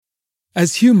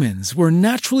As humans, we're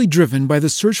naturally driven by the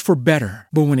search for better.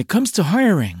 But when it comes to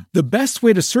hiring, the best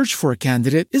way to search for a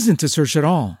candidate isn't to search at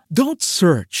all. Don't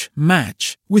search,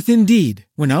 match with Indeed.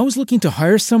 When I was looking to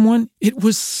hire someone, it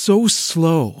was so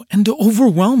slow and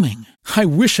overwhelming. I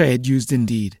wish I had used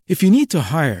Indeed. If you need to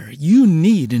hire, you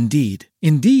need Indeed.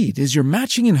 Indeed is your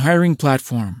matching and hiring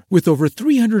platform with over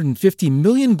 350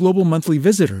 million global monthly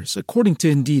visitors, according to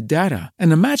Indeed data,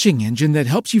 and a matching engine that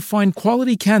helps you find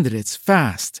quality candidates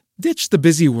fast. Ditch the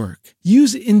busy work.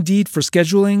 Use Indeed for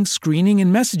scheduling, screening,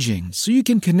 and messaging so you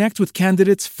can connect with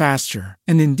candidates faster.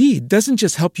 And Indeed doesn't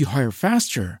just help you hire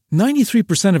faster.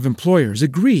 93% of employers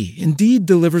agree Indeed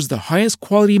delivers the highest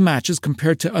quality matches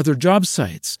compared to other job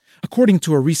sites, according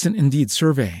to a recent Indeed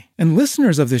survey. And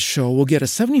listeners of this show will get a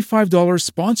 $75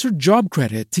 sponsored job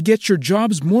credit to get your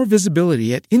jobs more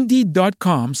visibility at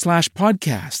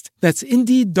Indeed.com/podcast. That's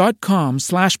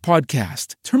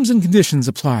Indeed.com/podcast. Terms and conditions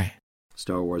apply.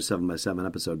 Star Wars 7x7,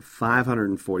 episode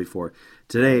 544.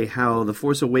 Today, how The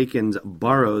Force Awakens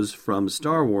borrows from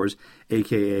Star Wars,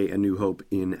 a.k.a. A New Hope,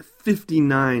 in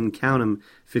 59, count 'em,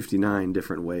 59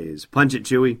 different ways. Punch it,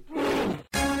 Chewie.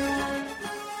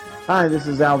 Hi, this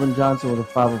is Alvin Johnson with the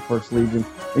 501st Legion,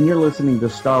 and you're listening to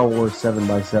Star Wars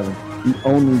 7x7, the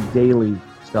only daily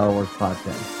Star Wars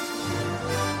podcast.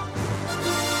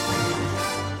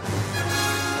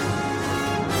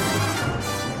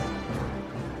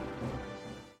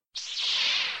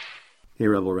 Hey,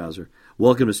 Rebel Rouser.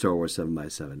 Welcome to Star Wars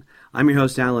 7x7. I'm your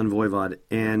host, Alan Voivod,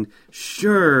 and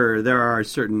sure, there are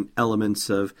certain elements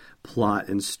of plot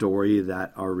and story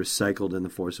that are recycled in The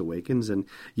Force Awakens, and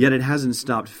yet it hasn't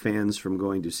stopped fans from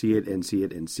going to see it and see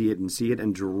it and see it and see it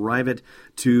and drive it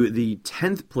to the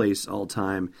 10th place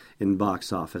all-time in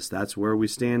box office. That's where we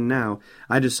stand now.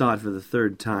 I just saw it for the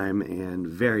third time and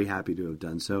very happy to have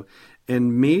done so,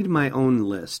 and made my own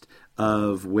list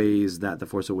of ways that The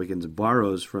Force Awakens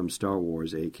borrows from Star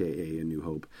Wars, a.k.a. A New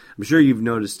Hope. I'm sure you've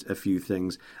noticed a few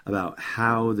things about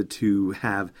how the two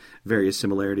have various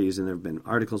similarities, and there have been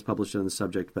articles published on the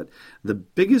subject, but the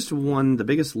biggest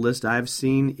list I've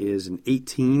seen is an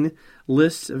 18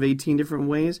 list of 18 different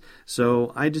ways.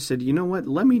 So I just said, you know what,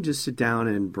 let me just sit down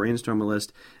and brainstorm a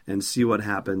list and see what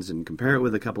happens and compare it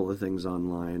with a couple of things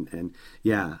online. And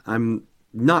yeah, I'm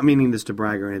not meaning this to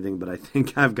brag or anything, but I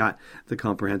think I've got the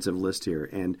comprehensive list here,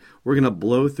 and we're going to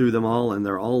blow through them all, and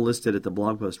they're all listed at the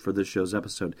blog post for this show's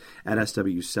episode at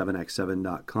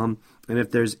sw7x7.com. And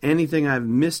if there's anything I've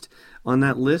missed on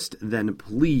that list, then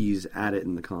please add it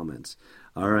in the comments.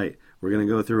 All right, we're going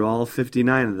to go through all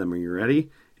 59 of them. Are you ready?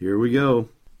 Here we go.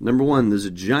 Number 1, there's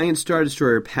a giant Star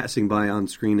Destroyer passing by on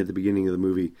screen at the beginning of the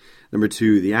movie. Number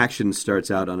 2, the action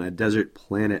starts out on a desert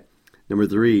planet. Number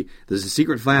 3, there's a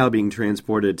secret file being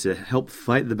transported to help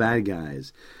fight the bad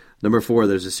guys. Number 4,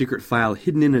 there's a secret file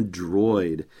hidden in a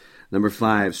droid. Number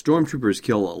 5, stormtroopers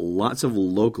kill lots of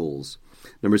locals.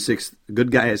 Number 6, a good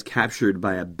guy is captured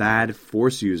by a bad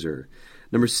Force user.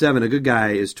 Number 7, a good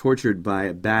guy is tortured by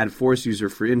a bad Force user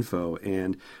for info.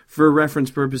 And for reference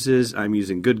purposes, I'm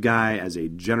using good guy as a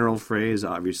general phrase.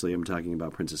 Obviously, I'm talking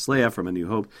about Princess Leia from A New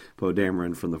Hope, Poe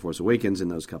Dameron from The Force Awakens,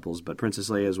 and those couples. But Princess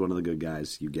Leia is one of the good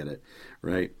guys. You get it,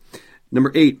 right?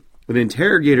 Number 8, an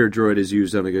interrogator droid is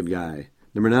used on a good guy.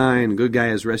 Number 9, a good guy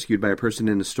is rescued by a person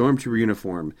in a stormtrooper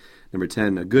uniform. Number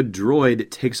 10, a good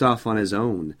droid takes off on his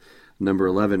own. Number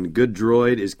 11, good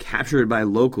droid is captured by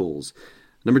locals.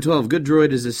 Number 12, good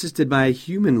droid is assisted by a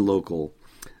human local.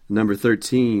 Number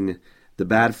 13, the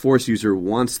bad Force user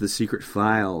wants the secret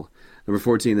file. Number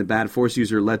 14, the bad Force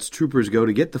user lets troopers go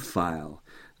to get the file.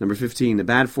 Number 15, the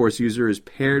bad Force user is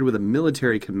paired with a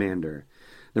military commander.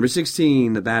 Number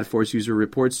 16, the bad Force user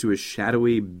reports to a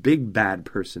shadowy big bad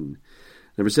person.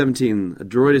 Number 17, a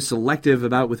droid is selective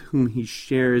about with whom he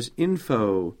shares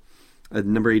info.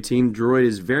 Number 18, droid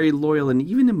is very loyal and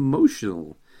even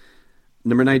emotional.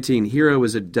 Number 19, Hero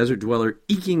is a desert dweller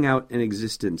eking out an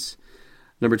existence.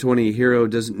 Number 20, Hero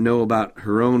doesn't know about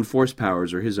her own force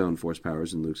powers, or his own force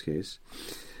powers in Luke's case.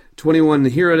 21,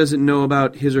 Hero doesn't know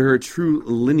about his or her true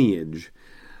lineage.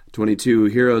 22,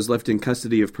 Hero is left in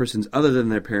custody of persons other than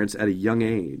their parents at a young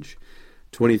age.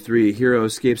 23, Hero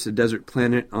escapes a desert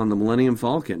planet on the Millennium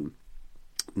Falcon.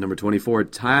 Number 24,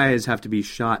 ties have to be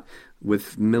shot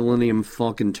with Millennium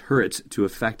Falcon turrets to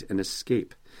effect an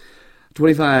escape.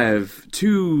 25,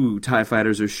 2 TIE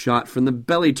fighters are shot from the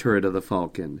belly turret of the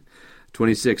Falcon.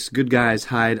 26, good guys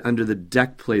hide under the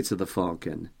deck plates of the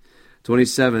Falcon.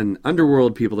 27,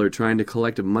 underworld people are trying to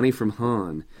collect money from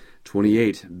Han.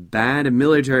 28, bad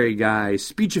military guy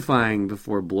speechifying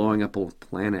before blowing up a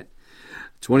planet.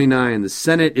 29, the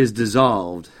Senate is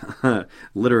dissolved,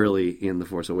 literally in The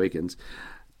Force Awakens.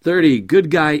 30,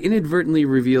 good guy inadvertently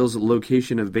reveals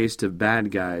location of base to bad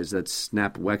guys. That's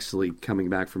Snap Wexley coming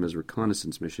back from his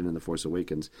reconnaissance mission in The Force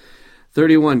Awakens.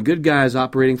 31, good guys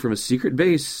operating from a secret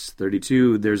base.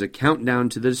 32, there's a countdown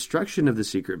to the destruction of the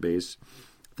secret base.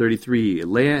 33,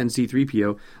 Leia and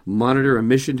C-3PO monitor a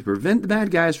mission to prevent the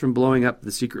bad guys from blowing up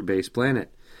the secret base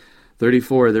planet.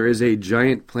 34, there is a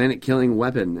giant planet-killing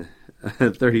weapon.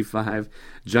 35,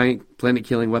 giant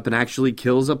planet-killing weapon actually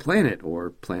kills a planet,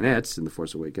 or planets, in The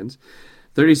Force Awakens.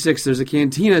 36, there's a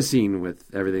cantina scene with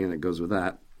everything that goes with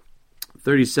that.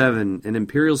 37, an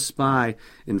Imperial spy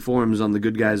informs on the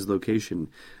good guy's location.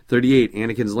 38,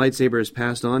 Anakin's lightsaber is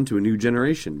passed on to a new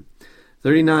generation.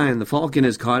 39, the Falcon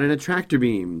is caught in a tractor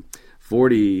beam.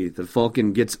 40, the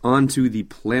Falcon gets onto the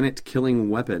planet-killing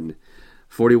weapon.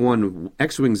 41,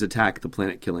 X-Wings attack the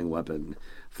planet-killing weapon.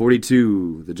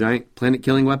 42, the giant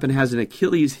planet-killing weapon has an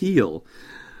Achilles heel.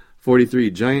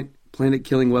 43, giant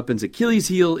planet-killing weapon's Achilles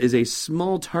heel is a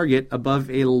small target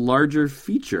above a larger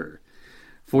feature.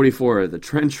 44, the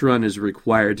trench run is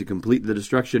required to complete the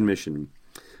destruction mission.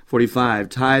 45,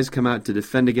 TIEs come out to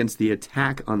defend against the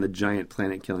attack on the giant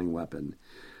planet-killing weapon.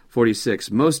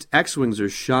 46, most X-Wings are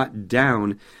shot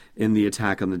down in the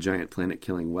attack on the giant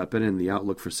planet-killing weapon, and the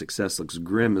outlook for success looks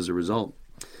grim as a result.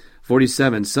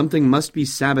 47, something must be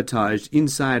sabotaged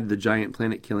inside the giant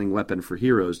planet-killing weapon for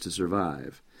heroes to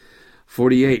survive.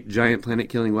 48, giant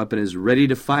planet-killing weapon is ready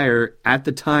to fire at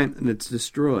the time that it's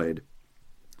destroyed.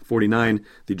 49,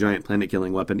 the giant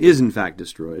planet-killing weapon is in fact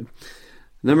destroyed.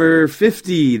 Number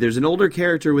 50, there's an older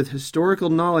character with historical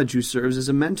knowledge who serves as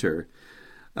a mentor.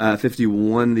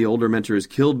 51, the older mentor is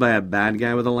killed by a bad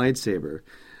guy with a lightsaber.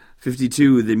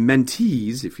 52, the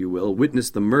mentees, if you will,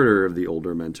 witness the murder of the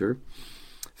older mentor.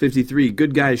 53,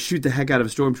 good guys shoot the heck out of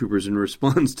stormtroopers in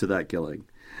response to that killing.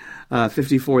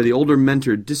 54, the older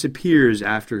mentor disappears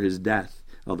after his death,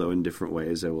 although in different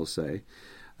ways, I will say.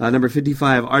 Number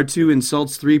 55, R2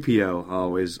 insults 3PO,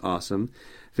 always awesome.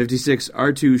 56,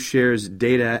 R2 shares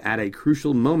data at a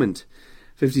crucial moment.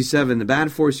 57, the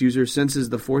bad Force user senses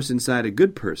the Force inside a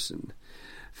good person.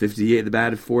 58, the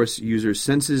bad Force user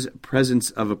senses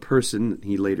presence of a person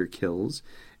he later kills.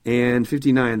 And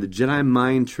 59, the Jedi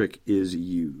mind trick is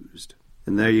used.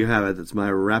 And there you have it. That's my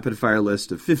rapid-fire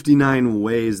list of 59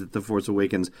 ways that The Force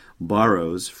Awakens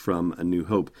borrows from A New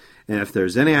Hope. And if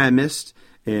there's any I missed,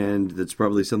 and that's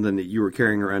probably something that you were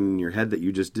carrying around in your head that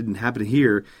you just didn't happen to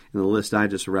hear in the list I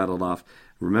just rattled off,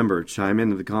 remember, chime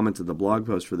into the comments of the blog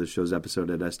post for this show's episode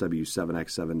at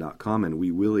sw7x7.com, and we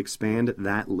will expand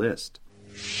that list.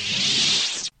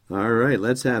 All right,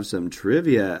 let's have some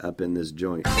trivia up in this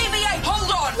joint. BB-8,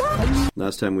 hold on!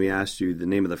 Last time we asked you the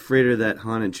name of the freighter that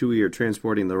Han and Chewie are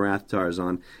transporting the Rathtars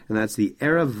on, and that's the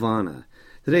Eravana.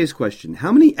 Today's question,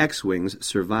 how many X-Wings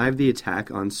survived the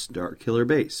attack on Starkiller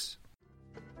Base?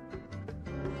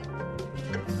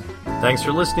 Thanks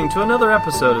for listening to another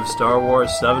episode of Star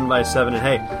Wars 7x7. And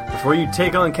hey, before you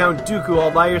take on Count Dooku all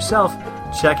by yourself,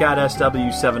 check out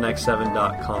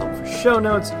sw7x7.com for show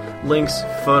notes, links,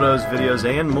 photos, videos,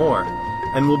 and more.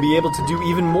 And we'll be able to do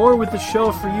even more with the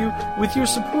show for you with your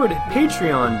support at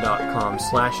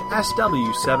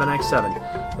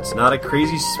patreon.com/sw7x7. It's not a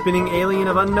crazy spinning alien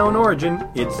of unknown origin,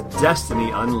 it's Destiny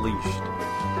Unleashed.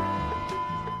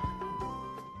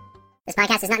 This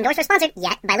podcast is not endorsed or sponsored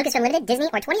yet by Lucasfilm Limited, Disney,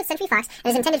 or 20th Century Fox,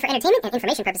 and is intended for entertainment and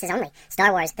information purposes only.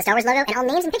 Star Wars, the Star Wars logo, and all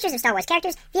names and pictures of Star Wars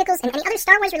characters, vehicles, and any other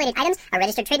Star Wars-related items are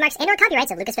registered trademarks and/or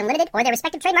copyrights of Lucasfilm Limited or their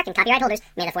respective trademark and copyright holders.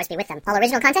 May the Force be with them. All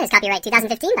original content is copyright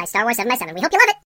 2015 by Star Wars 7x7. We hope you love it!